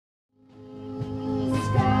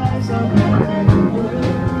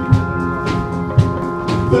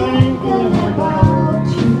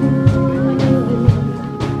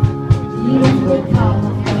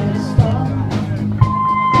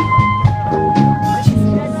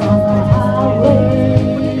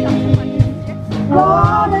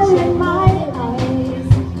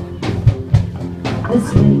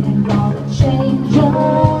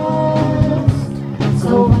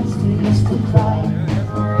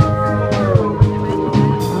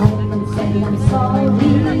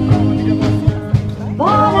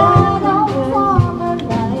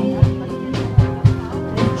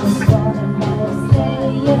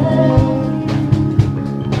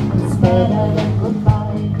then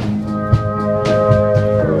goodbye.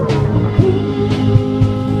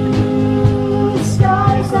 These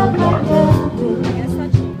stars up like heaven,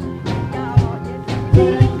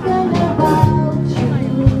 thinking about you,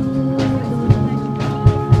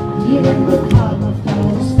 even the calm of the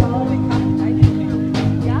storm.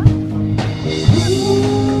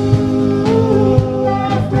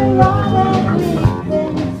 After all that we've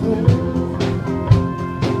been through,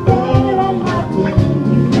 there I'm having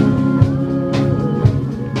you,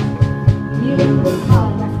 even the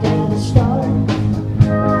calm after the storm.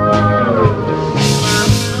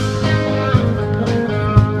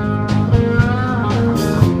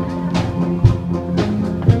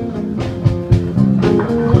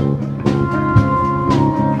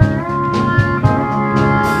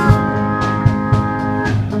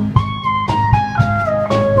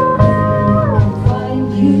 Find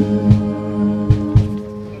you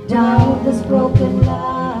down this broken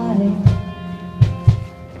line.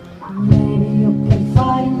 Maybe you can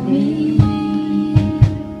find me.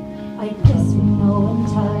 I guess we know in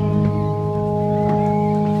time.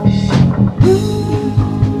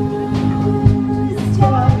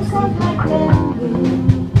 Stars are like them,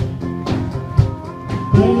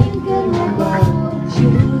 thinking about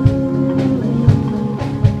you,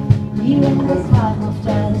 even this time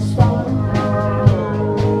after the storm.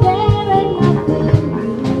 There ain't nothing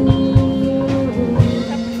new,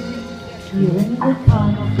 even the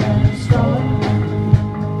calm after the storm.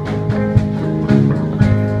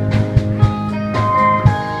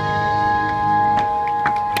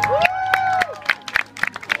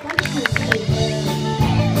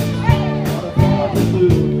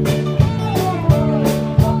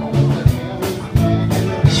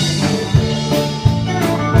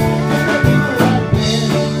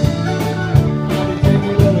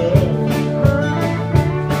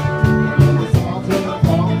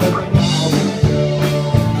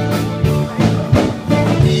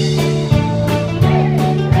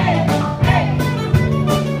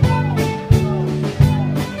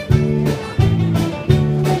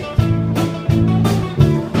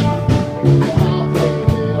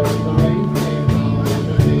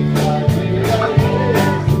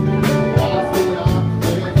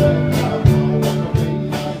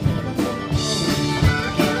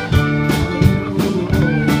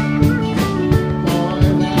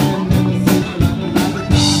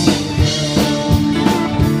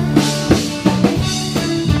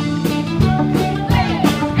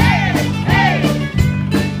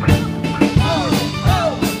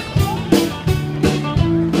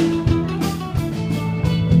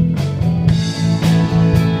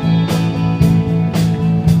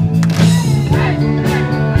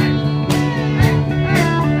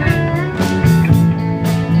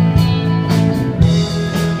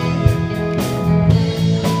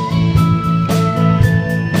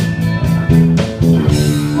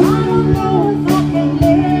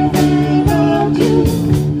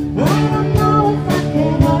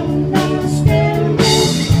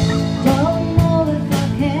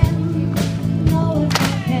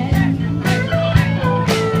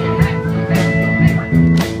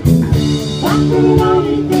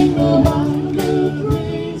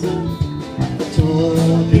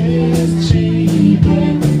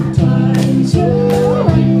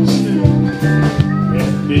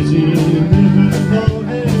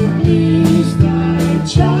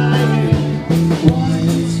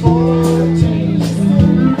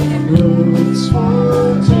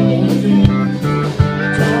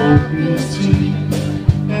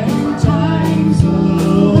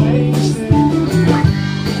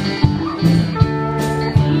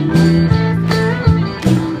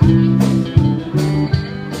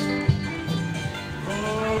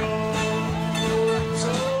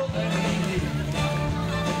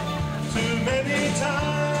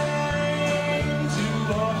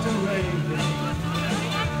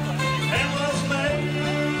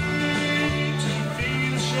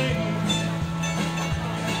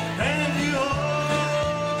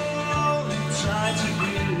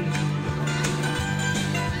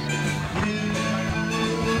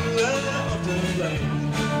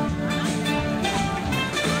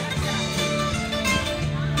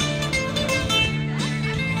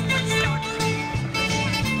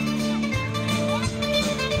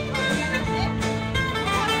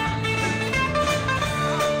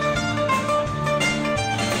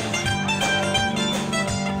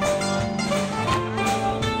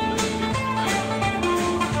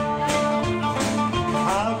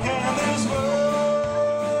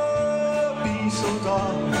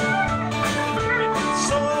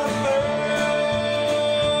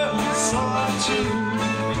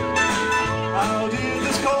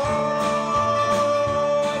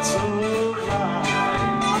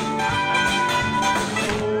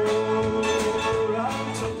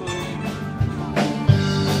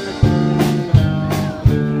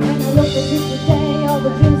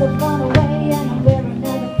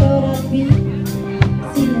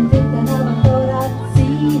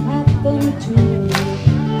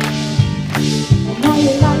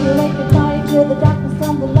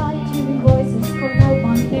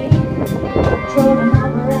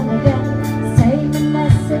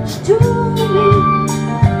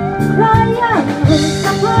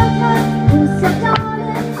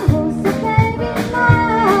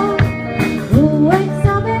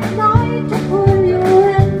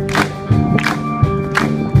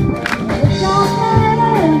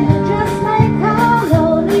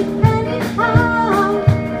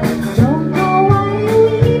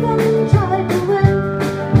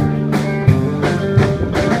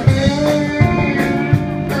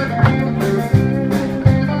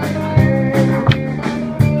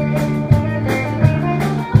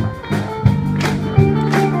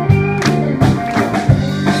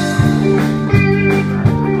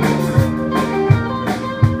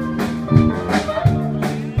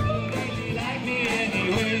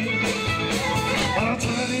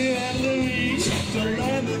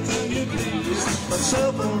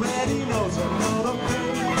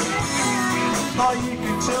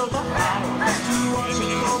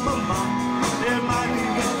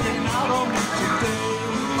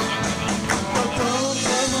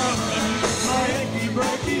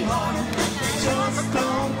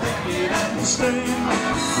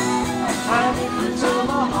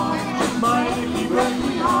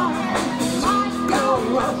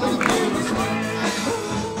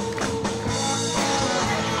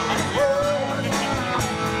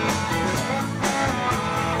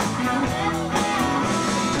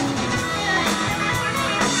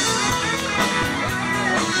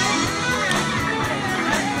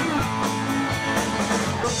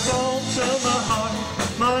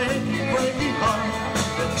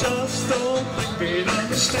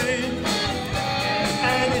 understand.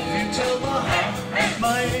 And if you tell my heart,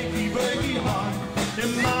 my achy breaky heart,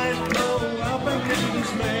 it might blow up and kill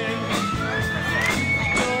this man.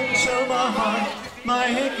 Don't tell my heart, my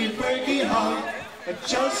achy breaky heart, I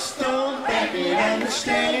just don't think it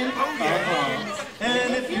understand.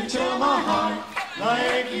 And if you tell my heart, my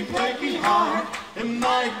achy breaky heart, it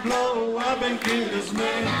might blow up and kill this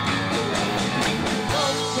man.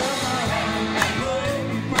 Don't tell my heart, my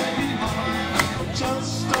achy breaky heart, I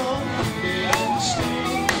just don't think it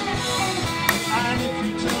understand. And if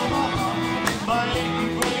you tell my heart, my achy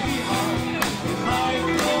breaky heart, it might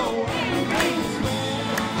blow up and kill this man.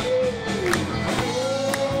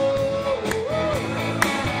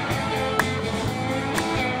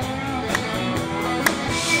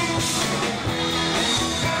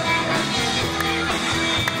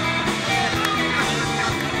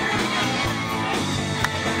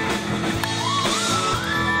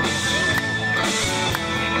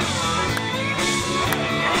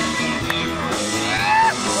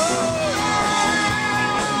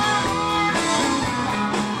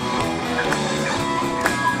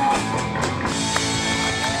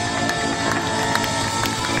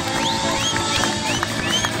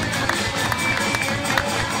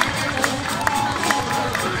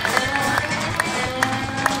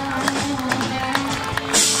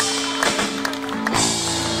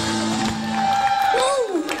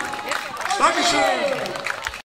 Dankeschön!